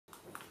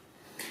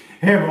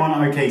Hey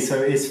everyone, okay, so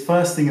it's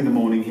first thing in the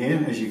morning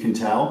here, as you can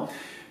tell.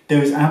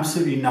 There is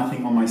absolutely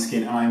nothing on my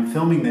skin and I'm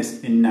filming this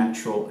in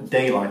natural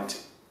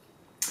daylight.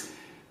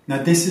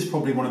 Now this is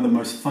probably one of the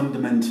most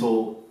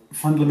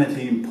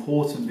fundamentally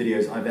important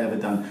videos I've ever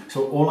done.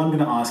 So all I'm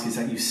going to ask is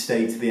that you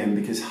stay to the end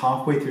because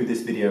halfway through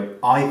this video,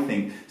 I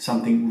think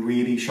something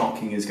really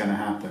shocking is going to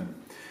happen.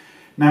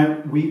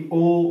 Now,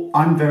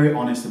 I'm very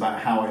honest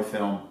about how I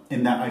film,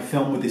 in that I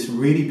film with this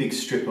really big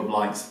strip of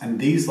lights, and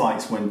these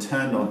lights, when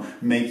turned on,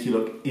 make you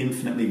look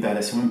infinitely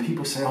better. So when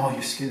people say, oh,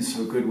 your skin's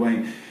so good,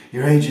 Wayne,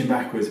 you're aging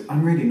backwards,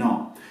 I'm really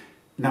not.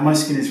 Now, my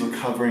skin is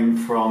recovering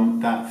from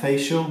that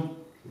facial,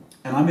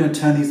 and I'm going to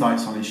turn these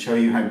lights on and show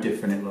you how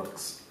different it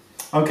looks.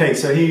 Okay,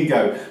 so here you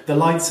go. The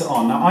lights are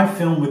on. Now, I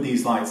film with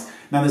these lights.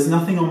 Now, there's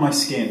nothing on my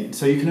skin,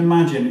 so you can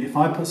imagine if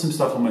I put some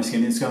stuff on my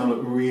skin, it's going to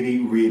look really,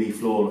 really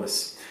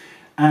flawless.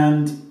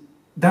 And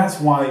that's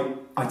why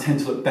I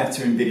tend to look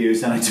better in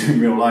videos than I do in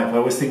real life. I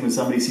always think when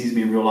somebody sees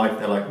me in real life,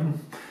 they're like,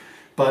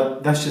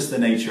 But that's just the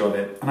nature of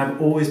it. And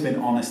I've always been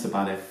honest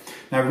about it.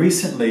 Now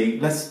recently,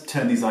 let's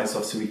turn these lights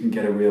off so we can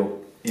get a real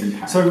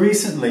impact. So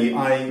recently,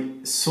 I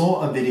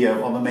saw a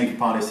video of a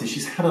makeup artist and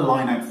she's had a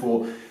line out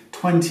for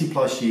 20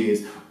 plus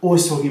years,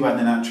 always talking about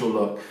the natural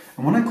look.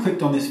 And when I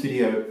clicked on this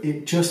video,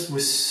 it just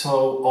was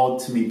so odd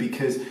to me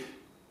because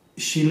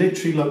she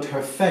literally looked,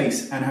 her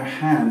face and her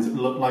hands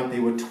looked like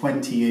they were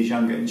 20 years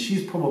younger, and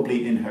she's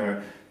probably in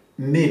her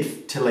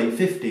mid to late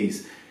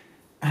 50s.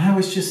 And I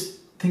was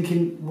just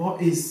thinking,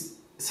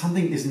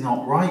 something is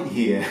not right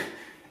here.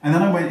 And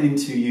then I went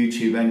into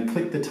YouTube and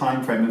clicked the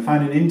time frame and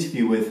found an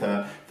interview with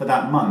her for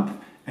that month,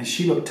 and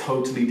she looked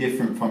totally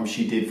different from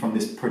she did from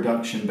this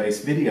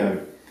production-based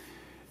video.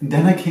 And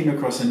then I came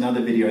across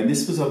another video, and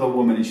this was of a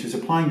woman, and she was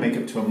applying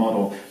makeup to a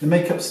model.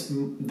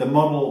 The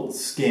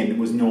model's skin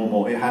was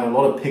normal. It had a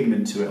lot of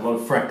pigment to it, a lot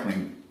of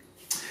freckling.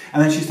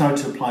 And then she started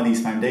to apply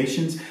these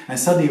foundations, and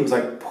suddenly it was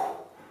like,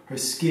 her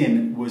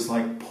skin was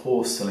like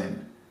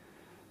porcelain.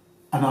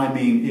 And I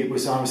mean, I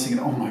was thinking,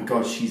 oh my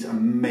God, she's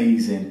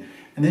amazing.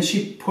 And then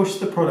she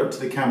pushed the product to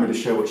the camera to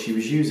show what she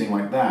was using,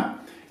 like that.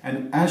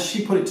 And as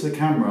she put it to the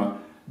camera,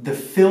 the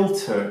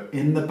filter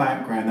in the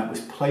background that was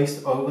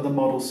placed over the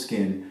model's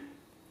skin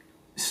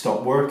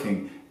stopped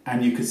working,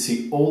 and you could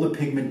see all the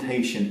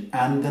pigmentation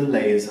and the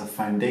layers of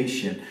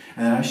foundation.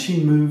 And then as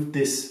she moved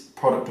this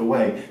product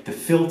away, the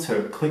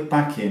filter clicked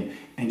back in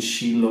and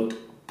she looked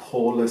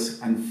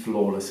poreless and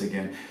flawless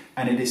again.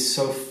 And it is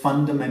so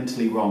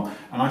fundamentally wrong.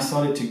 And I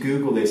started to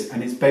Google this,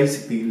 and it's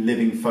basically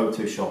living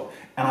Photoshop.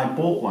 And I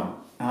bought one,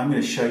 and I'm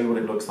going to show you what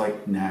it looks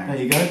like now. There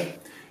you go.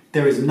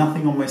 There is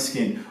nothing on my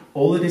skin.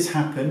 All that has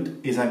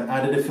happened is I've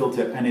added a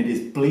filter, and it has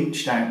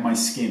bleached out my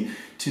skin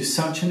to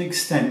such an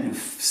extent and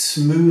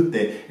smoothed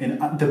it. And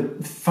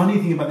the funny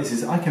thing about this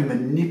is I can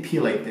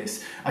manipulate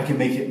this. I can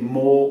make it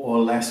more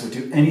or less or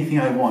do anything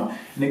I want.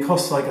 And it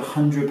costs like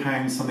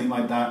 £100, something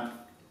like that.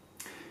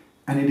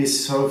 And it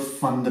is so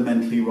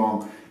fundamentally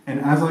wrong. And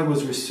as I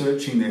was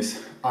researching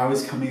this, I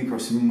was coming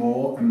across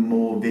more and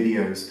more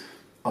videos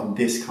of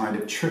this kind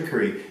of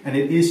trickery. And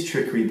it is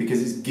trickery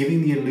because it's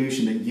giving the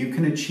illusion that you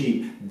can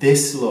achieve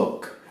this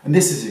look. And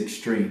this is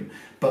extreme,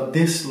 but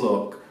this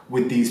look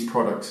with these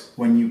products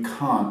when you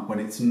can't, when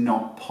it's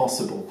not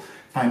possible.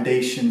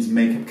 Foundations,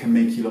 makeup can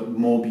make you look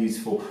more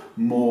beautiful,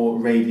 more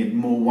radiant,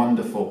 more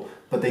wonderful,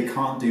 but they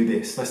can't do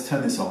this. Let's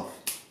turn this off.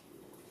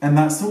 And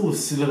that's all,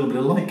 just a little bit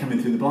of light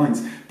coming through the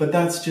blinds, but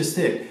that's just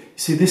it.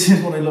 See, this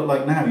is what I look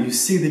like now. You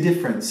see the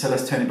difference, so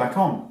let's turn it back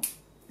on.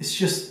 It's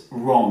just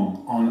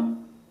wrong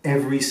on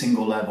every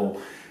single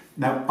level.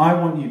 Now, I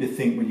want you to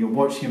think when you're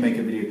watching a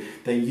makeup video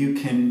that you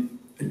can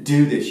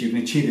do this, you can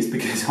achieve this,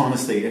 because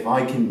honestly, if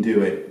I can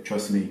do it,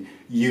 trust me,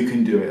 you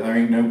can do it. There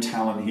ain't no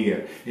talent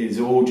here. It's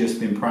all just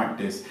been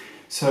practice.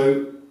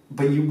 So,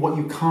 but what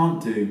you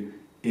can't do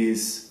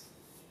is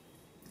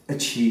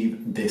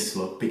achieve this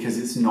look, because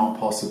it's not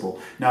possible.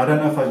 Now, I don't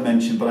know if I've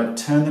mentioned, but I've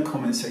turned the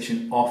comment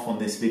section off on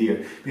this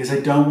video because I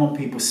don't want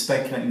people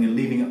speculating and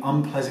leaving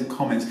unpleasant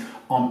comments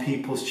on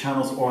people's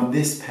channels or on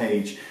this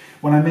page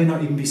when I may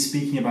not even be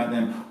speaking about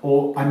them,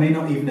 or I may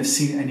not even have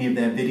seen any of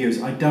their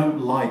videos. I don't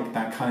like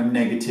that kind of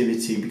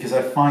negativity because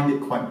I find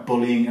it quite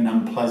bullying and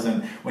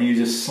unpleasant when you're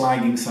just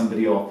slagging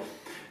somebody off.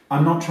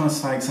 I'm not trying to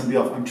slag somebody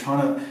off. I'm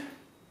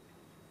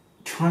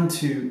trying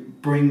to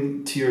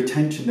bring to your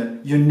attention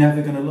that you're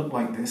never going to look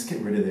like this.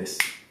 Get rid of this.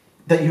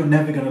 That you're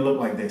never going to look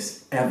like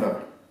this,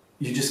 ever.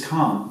 You just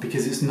can't,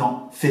 because it's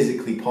not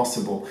physically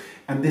possible.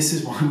 And this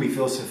is why we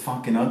feel so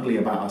fucking ugly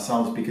about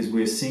ourselves, because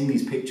we're seeing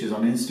these pictures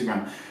on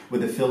Instagram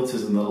with the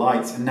filters and the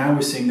lights, and now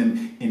we're seeing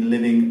them in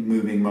living,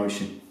 moving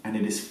motion, and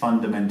it is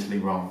fundamentally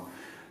wrong.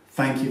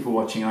 Thank you for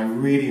watching. I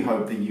really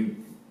hope that you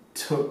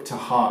took to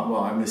heart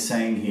what I was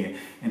saying here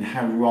and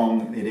how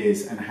wrong it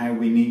is, and how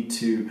we need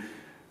to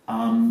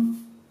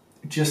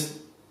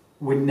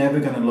we're never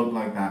going to look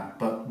like that,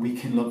 but we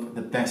can look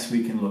the best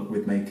we can look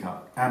with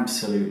makeup.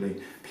 Absolutely.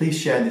 Please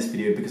share this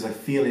video because I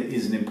feel it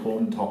is an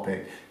important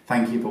topic.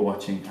 Thank you for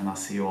watching, and I'll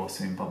see you all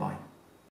soon. Bye-bye.